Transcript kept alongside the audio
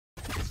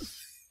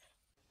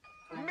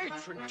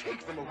Matron,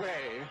 take them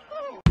away.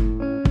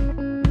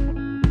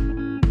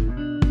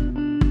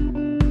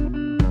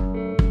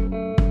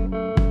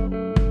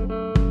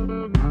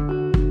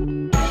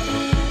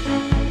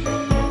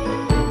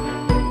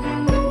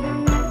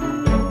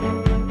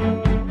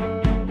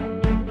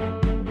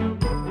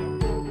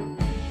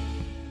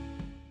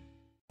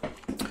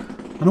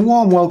 And a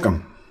warm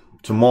welcome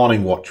to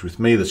Morning Watch with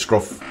me, the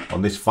Scruff,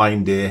 on this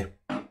fine day,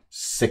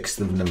 6th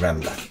of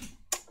November.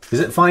 Is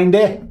it a fine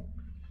day?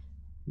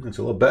 It's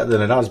a lot better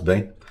than it has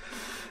been,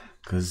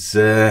 because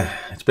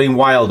it's been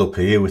wild up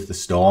here with the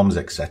storms,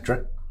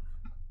 etc.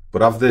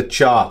 But have the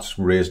charts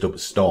raised up a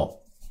storm?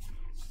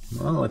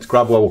 Well, let's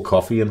grab our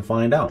coffee and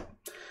find out.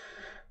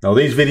 Now,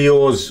 these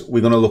videos,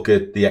 we're going to look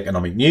at the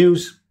economic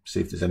news, see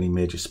if there's any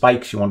major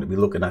spikes you want to be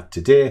looking at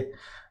today.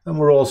 And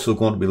we're also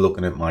going to be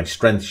looking at my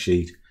strength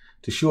sheet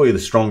to show you the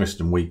strongest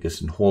and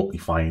weakest and hopefully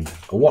find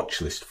a watch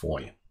list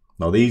for you.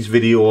 Now, these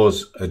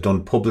videos are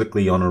done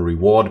publicly on a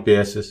reward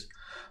basis.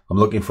 I'm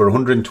looking for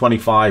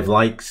 125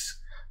 likes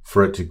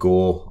for it to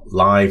go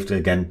live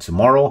again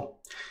tomorrow.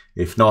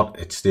 If not,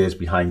 it stays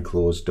behind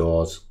closed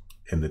doors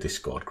in the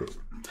Discord group.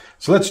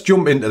 So let's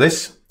jump into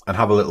this and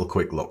have a little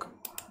quick look.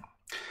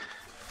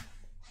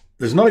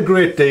 There's not a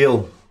great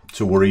deal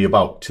to worry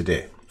about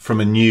today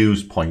from a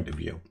news point of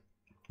view.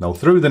 Now,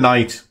 through the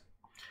night,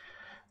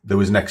 there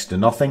was next to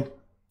nothing.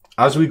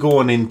 As we're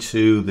going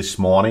into this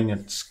morning,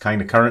 it's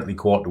kind of currently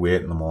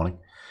 7:45 in the morning.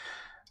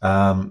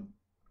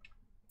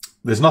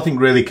 There's nothing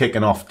really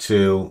kicking off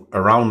till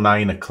around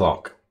 9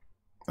 o'clock.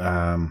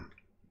 And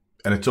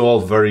it's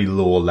all very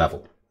low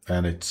level.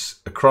 And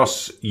it's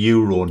across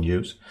Euro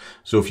news.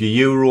 So if you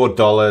Euro,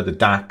 dollar, the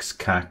DAX,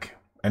 CAC,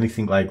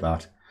 anything like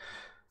that,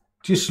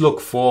 just look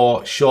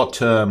for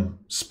short-term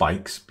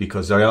spikes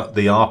because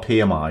they are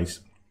PMIs.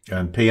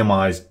 And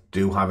PMIs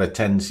do have a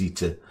tendency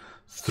to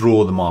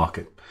throw the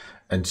market,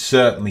 and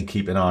certainly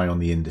keep an eye on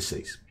the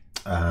indices.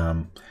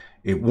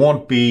 It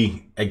won't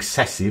be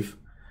excessive,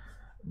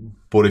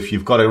 but if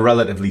you've got a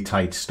relatively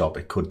tight stop,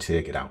 it could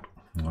take it out.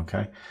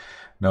 Okay.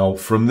 Now,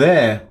 from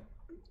there,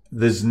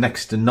 there's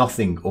next to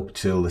nothing up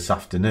till this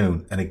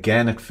afternoon. And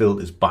again, it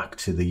filters back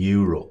to the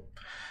euro.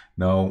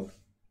 Now,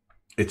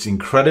 it's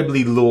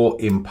incredibly low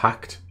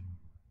impact,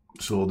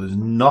 so there's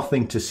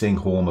nothing to sing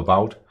home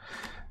about.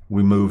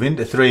 We move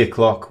into 3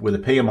 o'clock with a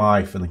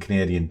PMI for the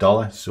Canadian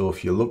dollar. So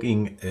if you're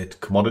looking at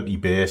commodity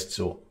based,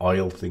 so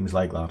oil, things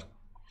like that,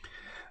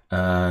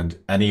 and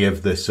any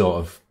of the sort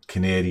of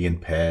Canadian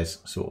pairs,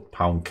 so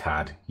pound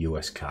CAD,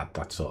 US CAD,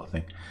 that sort of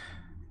thing,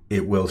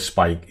 it will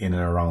spike in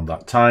and around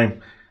that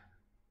time.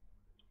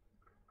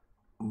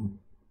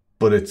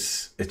 But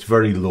it's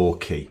very low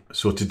key.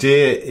 So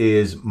today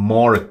is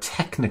more a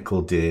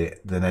technical day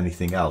than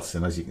anything else.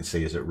 And as you can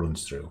see, as it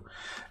runs through,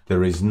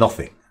 there is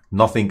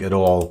nothing at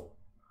all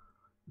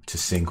to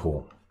sing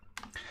home.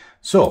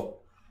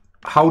 So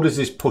how does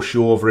this push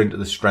over into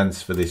the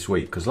strengths for this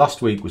week? Because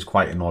last week was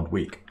quite an odd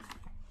week.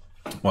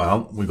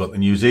 Well, we got the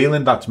New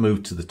Zealand that's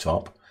moved to the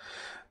top,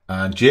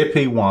 and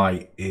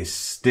JPY is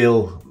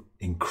still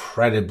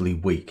incredibly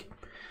weak,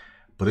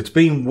 but it's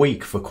been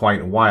weak for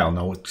quite a while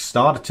now. It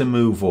started to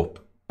move up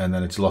and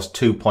then it's lost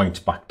 2 points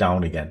back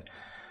down again,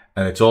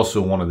 and it's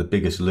also one of the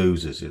biggest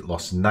losers. It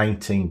lost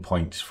 19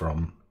 points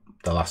from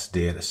the last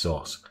data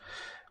source,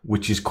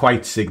 which is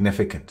quite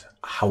significant.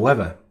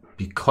 However,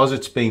 because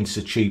it's been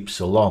so cheap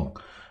so long,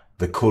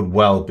 there could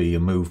well be a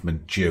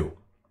movement due.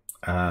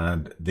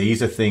 And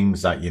these are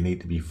things that you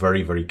need to be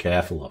very, very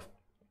careful of.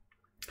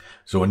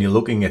 So when you're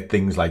looking at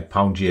things like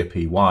pound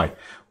JPY,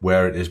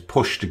 where it is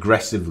pushed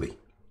aggressively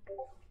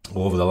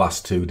over the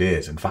last 2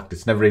 days, in fact,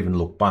 it's never even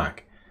looked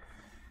back,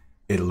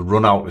 it'll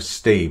run out of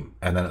steam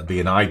and then it'll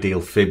be an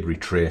ideal fib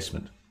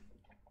retracement.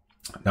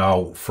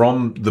 Now,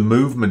 from the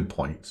movement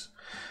points,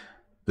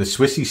 the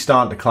Swissy's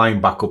starting to climb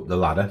back up the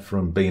ladder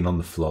from being on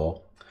the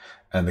floor,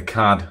 and the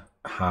CAD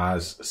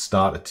has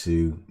started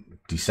to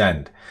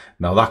descend.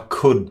 Now, that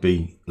could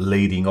be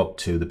leading up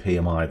to the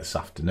PMI this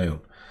afternoon.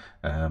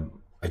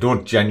 I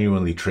don't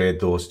genuinely trade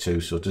those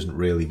two, so it doesn't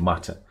really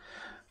matter.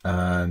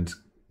 And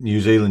New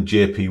Zealand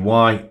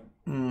JPY,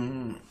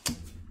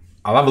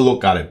 I'll have a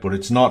look at it, but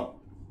it's not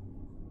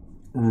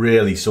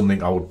really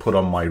something I would put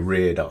on my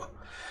radar.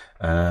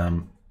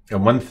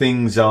 And when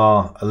things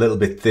are a little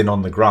bit thin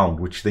on the ground,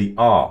 which they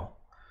are,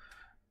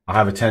 I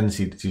have a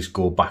tendency to just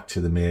go back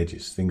to the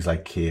majors, things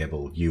like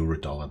cable, euro,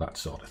 dollar, that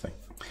sort of thing.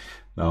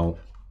 Now,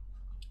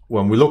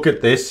 when we look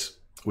at this,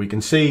 we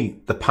can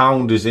see the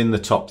pound is in the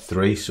top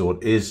 3, so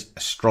it is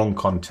a strong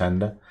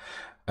contender.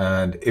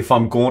 And if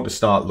I'm going to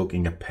start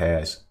looking at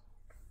pairs,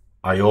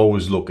 I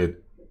always look at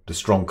the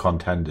strong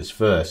contenders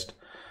first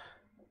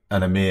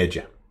and a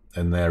major,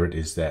 and there it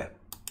is there.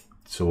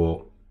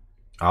 So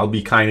I'll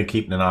be kind of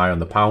keeping an eye on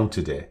the pound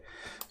today.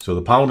 So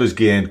the pound has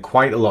gained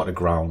quite a lot of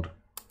ground.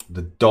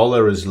 The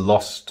dollar has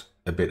lost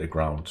a bit of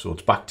ground, so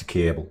it's back to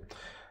cable,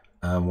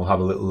 and we'll have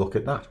a little look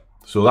at that.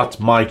 So that's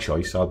my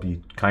choice. I'll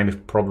be kind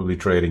of probably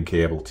trading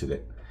cable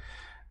today.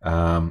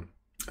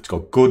 It's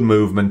got good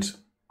movement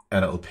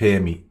and it'll pay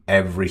me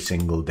every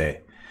single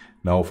day.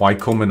 Now, if I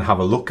come and have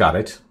a look at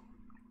it,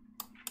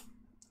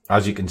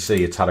 as you can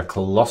see, it's had a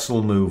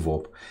colossal move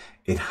up.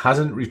 It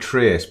hasn't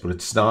retraced, but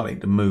it's starting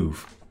to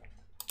move.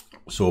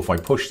 So if I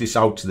push this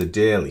out to the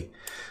daily,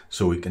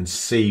 so we can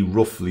see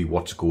roughly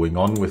what's going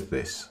on with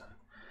this.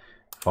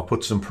 If I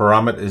put some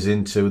parameters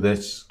into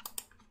this,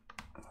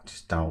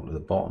 just down to the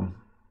bottom,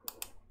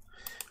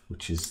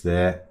 which is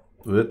there.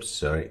 Whoops,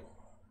 sorry.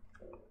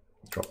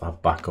 Drop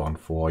that back on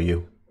for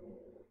you.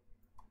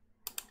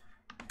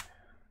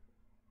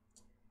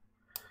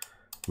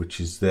 Which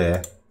is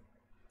there.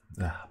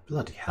 Ah,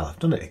 bloody hell, I've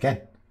done it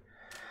again.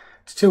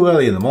 It's too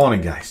early in the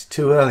morning, guys.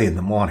 Too early in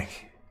the morning.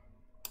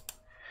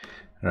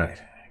 Right,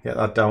 get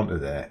that down to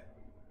there.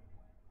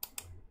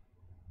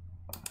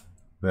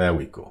 There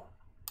we go.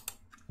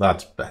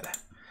 That's better.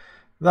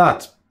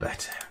 That's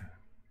better.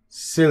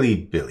 Silly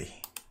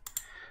Billy.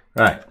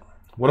 Right,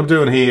 what I'm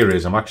doing here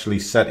is I'm actually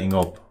setting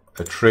up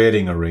a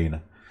trading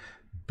arena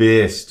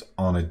based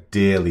on a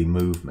daily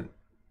movement,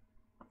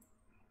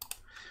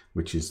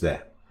 which is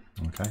there.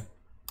 Okay.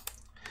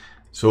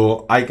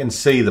 So I can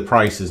see the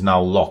price is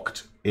now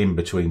locked in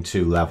between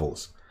two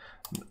levels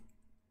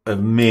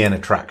of main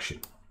attraction.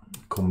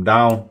 Come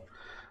down.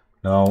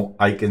 Now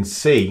I can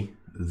see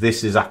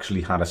this has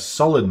actually had a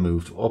solid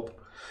move up.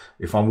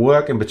 If I'm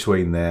working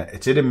between there,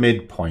 it's at a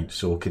midpoint,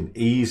 so it can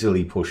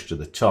easily push to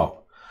the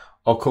top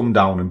or come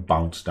down and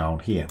bounce down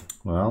here.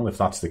 Well, if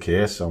that's the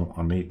case,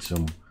 I need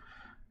some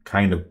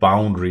kind of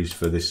boundaries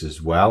for this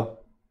as well.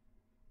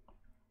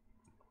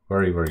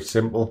 Very, very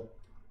simple.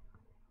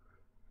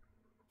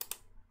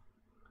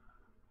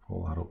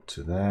 Pull that up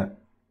to there.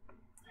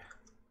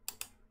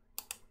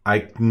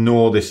 I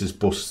know this is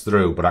bust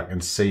through, but I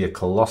can see a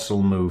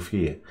colossal move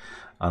here.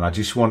 And I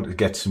just want to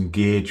get some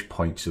gauge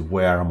points of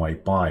where I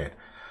might buy it.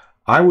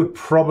 I would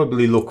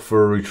probably look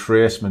for a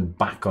retracement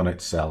back on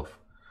itself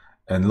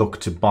and look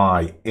to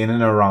buy in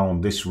and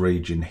around this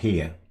region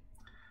here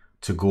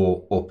to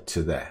go up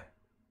to there.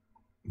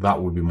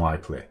 That would be my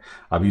play.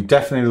 I'll be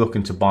definitely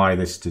looking to buy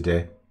this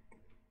today.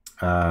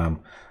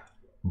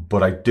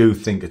 But I do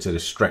think it's at a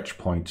stretch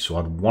point, so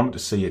I'd want to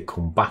see it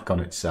come back on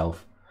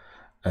itself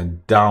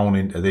and down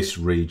into this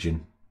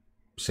region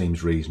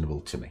seems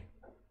reasonable to me.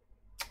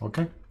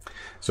 Okay,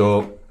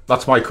 so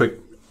that's my quick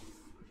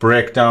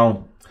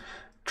breakdown.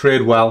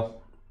 Trade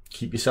well,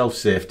 keep yourself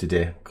safe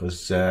today,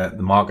 because the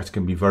markets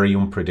can be very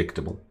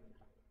unpredictable,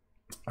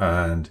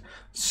 and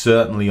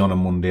certainly on a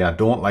Monday. I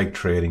don't like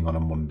trading on a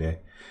Monday,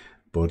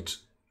 but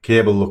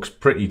cable looks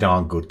pretty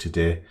darn good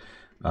today,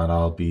 and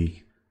I'll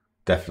be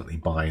definitely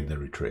buying the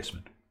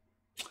retracement.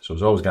 So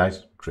as always,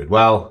 guys, trade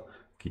well,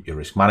 keep your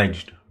risk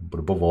managed, but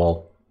above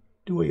all,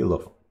 do what you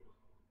love,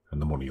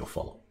 and the money will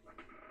follow.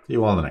 See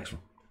you all in the next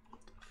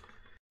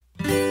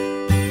one.